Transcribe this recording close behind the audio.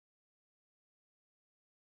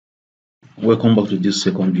Welcome back to this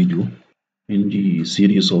second video in the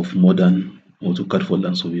series of modern AutoCAD for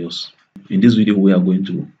land surveyors. In this video, we are going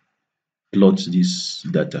to plot this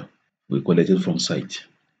data we collected from site.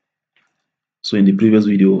 So in the previous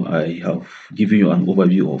video, I have given you an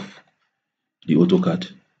overview of the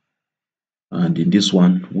AutoCAD, and in this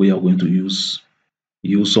one, we are going to use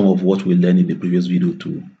some of what we learned in the previous video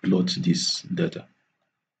to plot this data.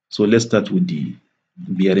 So let's start with the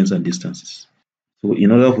bearings and distances. So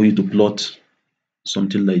in order for you to plot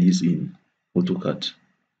something like this in AutoCAD,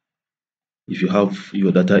 if you have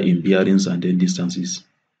your data in bearings and then distances,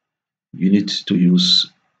 you need to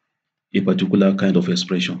use a particular kind of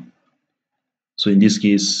expression. So in this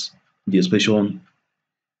case, the expression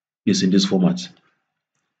is in this format.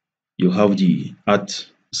 You have the at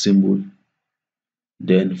symbol,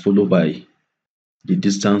 then followed by the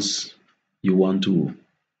distance you want to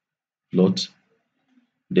plot.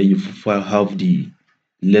 Then you have the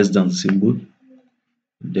less than symbol,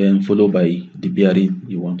 then followed by the bearing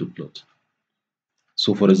you want to plot.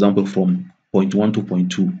 So for example, from point 1 to point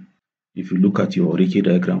 2, if you look at your Reiki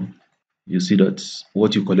diagram, you see that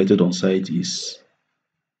what you collected on site is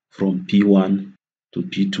from P1 to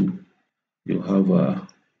P2. You have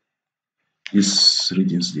these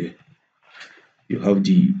regions there. You have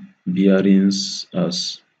the bearings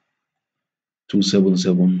as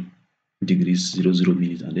 277 degrees 00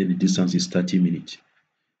 minutes, and then the distance is 30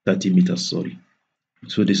 meters, sorry.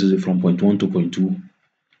 So this is from point 1 to point 2,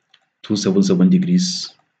 277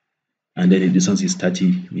 degrees, and then the distance is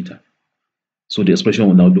 30 meters. So the expression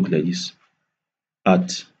will now look like this: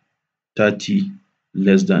 at 30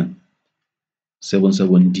 less than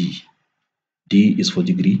 77d. D is for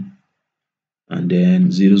degree, and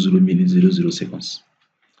then 00 minutes, 00 seconds.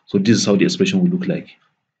 So this is how the expression will look like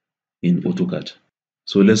in AutoCAD.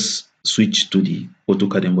 So let's switch to the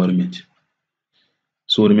AutoCAD environment.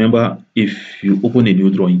 So remember, if you open a new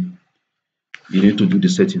drawing, you need to do the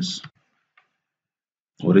settings.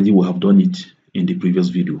 Already we have done it in the previous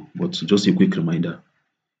video, but just a quick reminder,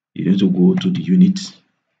 you need to go to the unit,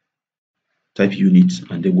 type unit,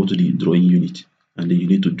 and then go to the drawing unit, and then you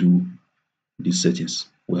need to do these settings.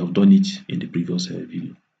 We have done it in the previous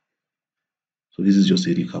video. So this is just a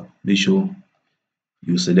recap. Make sure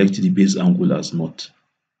you select the base angle as not,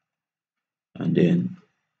 and then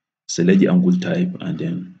select the angle type, and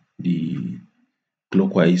then the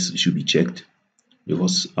clockwise should be checked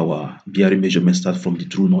because our bearing measurement starts from the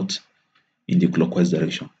true north in the clockwise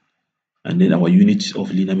direction, and then our unit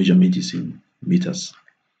of linear measurement is in meters,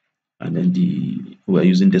 and then we are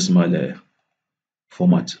using decimal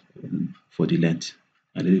format for the length,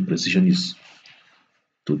 and then the precision is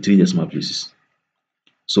to 3 decimal places.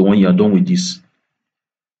 So when you are done with this,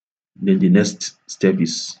 then the next step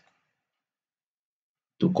is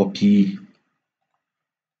to copy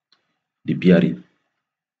the bearing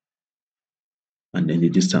and then the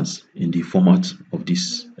distance in the format of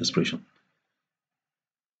this expression.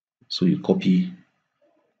 So you copy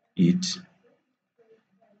it,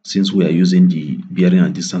 since we are using the bearing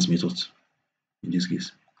and distance method in this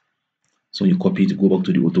case. So you copy it, go back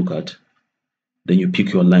to the AutoCAD, then you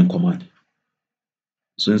pick your line command.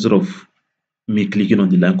 So instead of me clicking on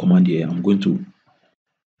the line command here, I'm going to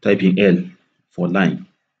type in L for line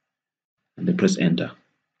and then press enter.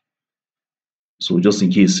 So just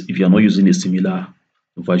in case, if you are not using a similar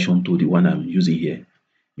version to the one I'm using here,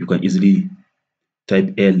 you can easily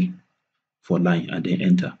type L for line and then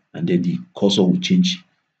enter, and then the cursor will change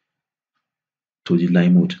to the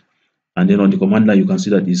line mode. And then on the command line, you can see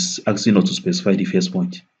that it's asking us to specify the first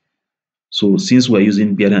point. So since we're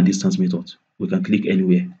using bearing and distance method, we can click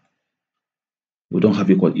anywhere. We don't have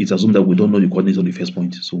a coordinate. It's assumed that we don't know the coordinates on the first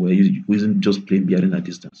point. So we're using just plain bearing and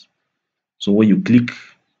distance. So when you click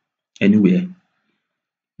anywhere,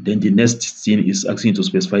 then the next thing is asking you to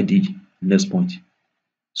specify the next point.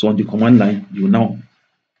 So on the command line, you now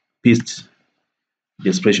paste the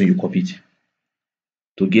expression you copied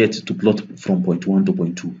to get to plot from point 1 to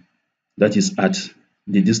point 2. That is at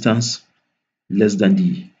the distance less than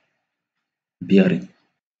the bearing.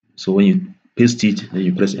 So when you paste it, then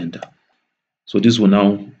you press enter. So this will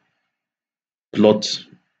now plot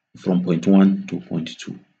from point 1 to point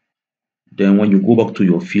 2. Then when you go back to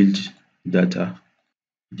your field data,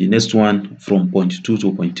 the next one from point 2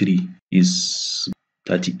 to point 3 is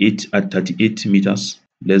 38 at 38 meters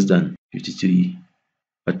less than 53.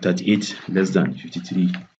 At 38 less than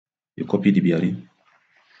 53, you copy the bearing,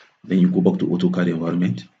 then you go back to AutoCAD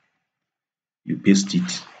environment, you paste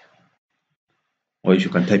it, or if you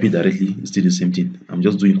can type it directly, it's still the same thing. I'm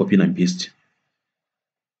just doing copy and paste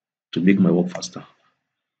to make my work faster.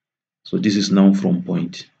 So this is now from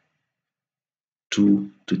point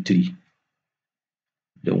 2 to 3.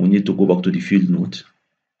 Then we need to go back to the field note,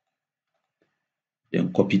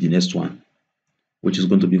 then copy the next one, which is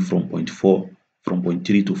going to be from point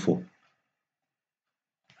 3 to 4.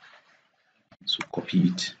 So copy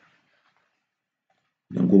it,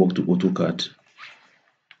 then go back to AutoCAD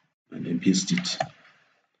and then paste it.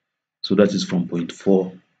 So that is from point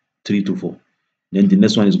 3 to 4. Then the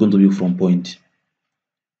next one is going to be from point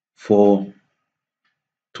 4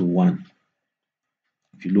 to 1.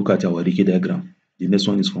 If you look at our Riki diagram, the next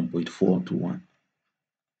one is from point 4 to 1.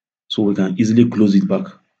 So we can easily close it back,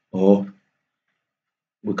 or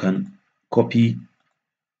we can copy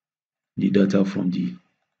the data from the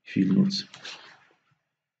field notes.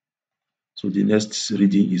 So the next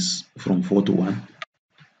reading is from 4 to 1,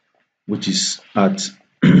 which is at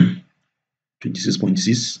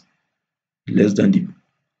 26.6, less than the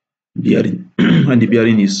bearing. And the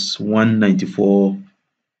bearing is 194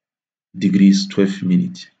 degrees 12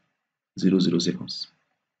 minutes 00 seconds.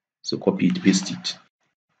 So copy it, paste it,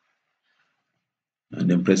 and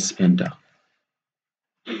then press enter.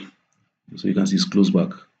 So you can see it's closed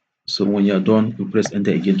back. So when you are done, you press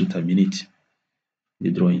enter again to terminate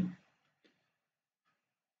the drawing.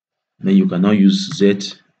 Then you can now use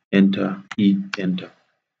Z, enter, E, enter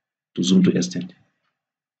to zoom to extend.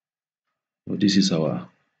 So this is our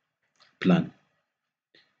plan.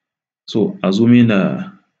 So assuming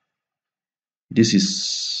this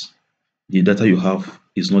is the data you have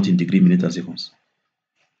is not in degree, minutes, and seconds.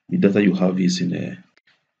 The data you have is in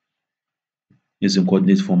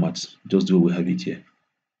coordinate format, just the way we have it here.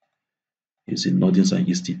 It's in northern and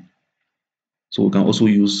eastern. So we can also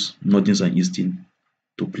use northern and eastern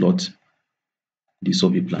to plot the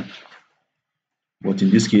survey plan. But in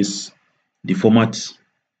this case, the format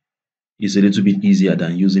is a little bit easier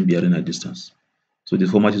than using bearing at distance. So the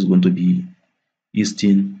format is going to be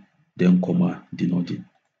eastern, then comma, the northern.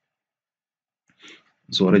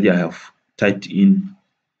 So already I have typed in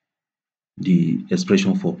the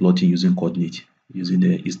expression for plotting using coordinate, using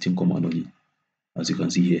the eastern, comma, northern, as you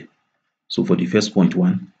can see here. So for the first point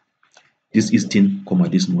 1, this eastern, comma,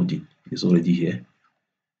 this northern is already here.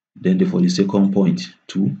 Then for the second point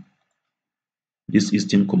 2, this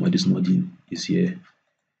eastern, comma, this northern is here.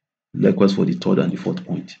 Likewise for the third and the fourth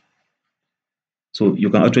point. So you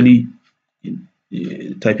can actually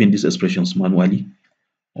type in these expressions manually,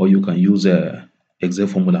 or you can use a Excel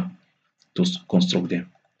formula to construct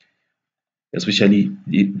them. Especially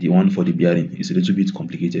the one for the bearing is a little bit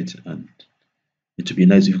complicated, and it would be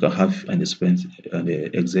nice if you can have an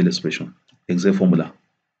Excel expression, Excel formula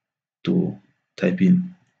to type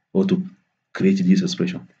in or to create this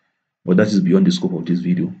expression. But that is beyond the scope of this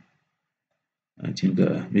video. I think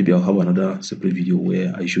maybe I'll have another separate video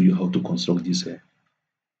where I show you how to construct this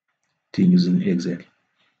thing using Excel.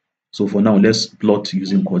 So for now, let's plot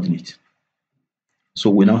using coordinate. So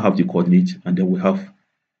we now have the coordinate, and then we have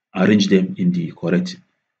arranged them in the correct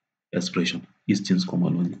expression. Eastern, comma,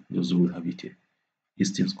 northern. Just we have it here.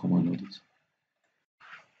 Eastern, comma, northern.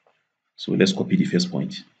 So let's copy the first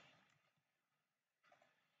point.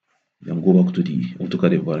 Then go back to the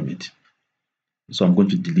AutoCAD environment. So I'm going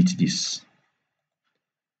to delete this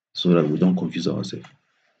so that we don't confuse ourselves.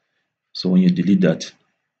 So when you delete that,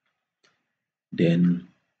 then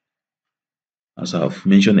as I've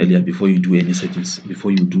mentioned earlier, before you do any settings,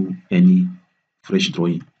 before you do any fresh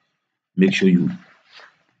drawing, make sure you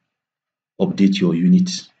update your unit.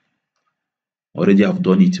 Already I've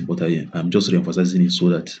done it, but I'm just re-emphasizing it so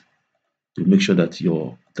that to make sure that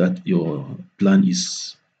your plan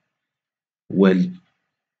is well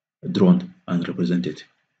drawn and represented.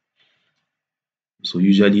 So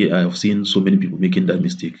usually I have seen so many people making that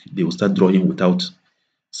mistake. They will start drawing without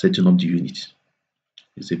setting up the unit.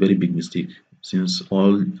 It's a very big mistake, since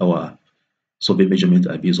all our survey measurements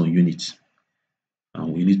are based on units,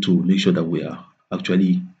 and we need to make sure that we are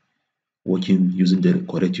actually working using the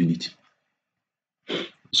correct unit.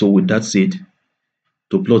 So with that said,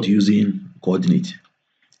 to plot using coordinate,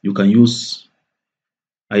 you can use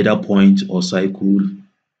either point or cycle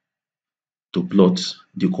to plot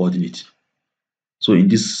the coordinate. So in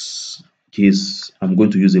this case, I'm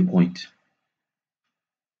going to use a point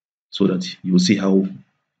so that you will see how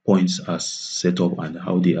points are set up and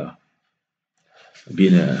how they are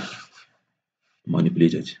being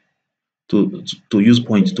manipulated. To use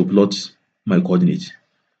point to plot my coordinate,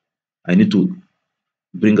 I need to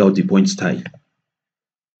bring out the point style.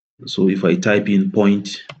 So if I type in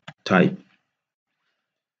point type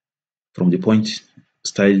from the point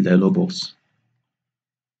style dialog box,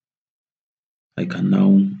 I can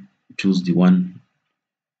now choose the one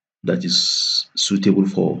that is suitable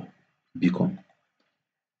for beacon.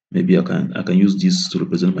 Maybe I can use this to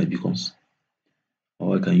represent my beacons,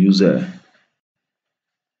 or can use the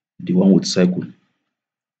one with circle.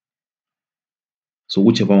 So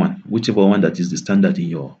whichever one that is the standard in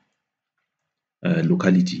your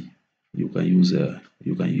locality, you can use.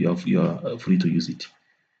 You are free to use it.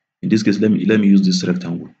 In this case, let me use this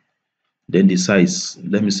rectangle. Then the size,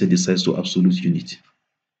 let me set the size to absolute unit,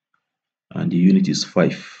 and the unit is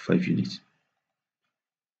 5 units.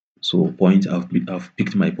 So point, I've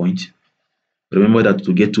picked my point. Remember that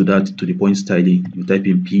to get to the point styling, you type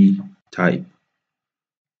in P type,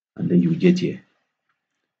 and then you get here,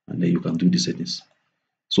 and then you can do the settings.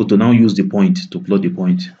 So to now use the point, to plot the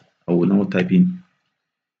point, I will now type in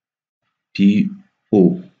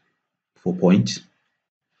PO for point,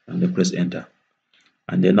 and then press enter.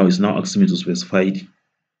 And then now it's now asking me to specify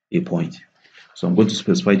a point. So I'm going to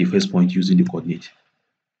specify the first point using the coordinate.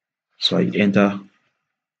 So I enter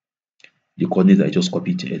the coordinate I just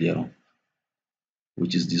copied earlier on,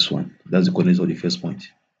 which is this one. That's the coordinate of the first point.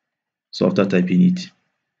 So after typing it,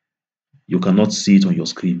 you cannot see it on your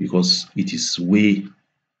screen because it is way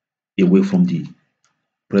away from the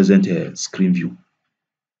present screen view.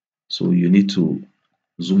 So you need to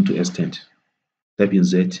zoom to extent. Type in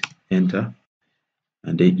Z, enter,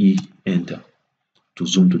 and then E, enter, to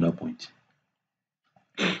zoom to that point.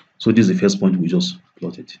 So this is the first point we just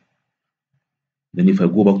plotted. Then if I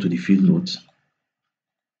go back to the field notes,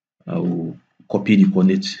 I will copy the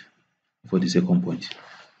coordinate for the second point,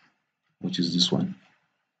 which is this one.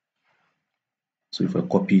 So if I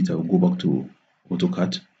copy it, I will go back to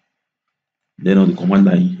AutoCAD. Then on the command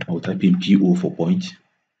line, I will type in PO for point,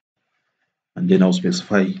 and then I'll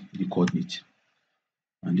specify the coordinate.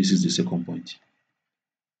 And this is the second point.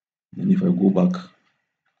 Then if I go back,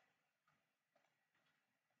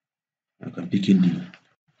 I can pick in the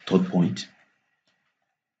third point,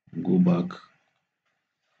 go back,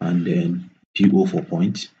 and then PO for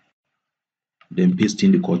point, then paste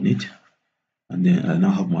in the coordinate, and then I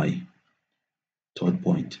now have my third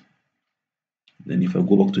point. Then if I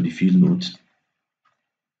go back to the field notes,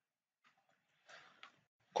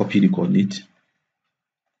 copy the coordinate,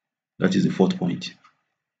 that is the fourth point,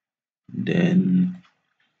 then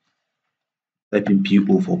type in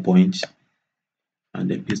PO for point, and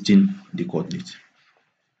then paste in the coordinate.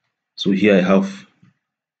 So here I have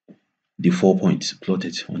the 4 points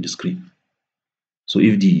plotted on the screen. So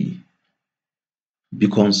if the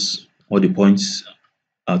beacons or the points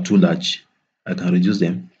are too large, I can reduce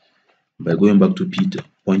them by going back to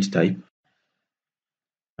point type,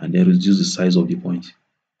 and then reduce the size of the point,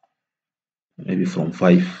 maybe from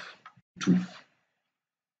 5 to 2.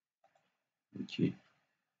 Okay,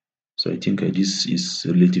 so I think this is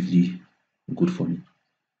relatively good for me.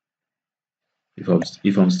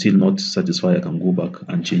 If I'm still not satisfied, I can go back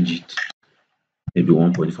and change it, maybe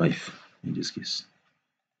 1.5 in this case.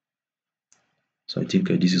 So I think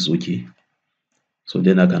this is okay. So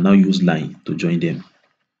then I can now use line to join them.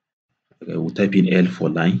 I will type in L for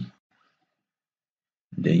line,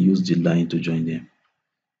 then use the line to join them.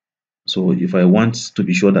 So if I want to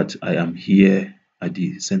be sure that I am here at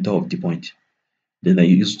the center of the point, then I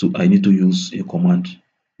need to use a command,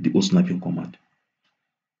 the O-snapping command.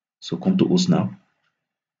 So come to O-snap,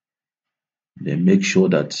 then make sure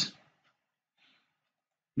that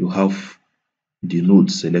you have the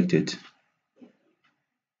node selected,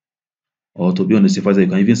 or to be on the safer side, you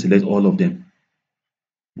can even select all of them.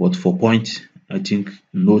 But for point, I think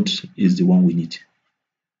node is the one we need.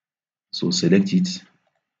 So select it,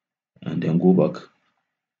 and then go back,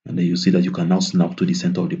 and then you see that you can now snap to the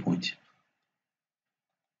center of the point.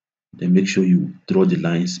 Then make sure you draw the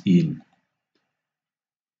lines in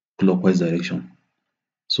clockwise direction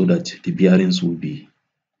so that the bearings will be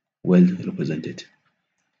well represented.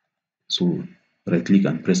 So right click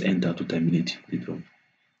and press enter to terminate the drawing.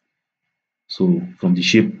 So from the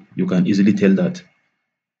shape, you can easily tell that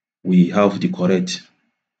we have the correct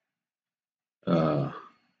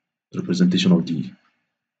representation of the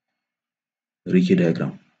Ricci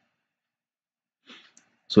diagram.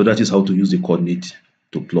 So that is how to use the coordinate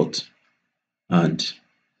to plot. And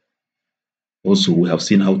also we have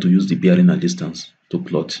seen how to use the bearing and distance to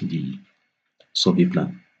plot the survey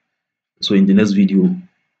plan. So in the next video,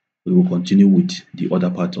 we will continue with the other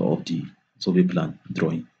part of the survey plan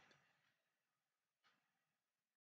drawing.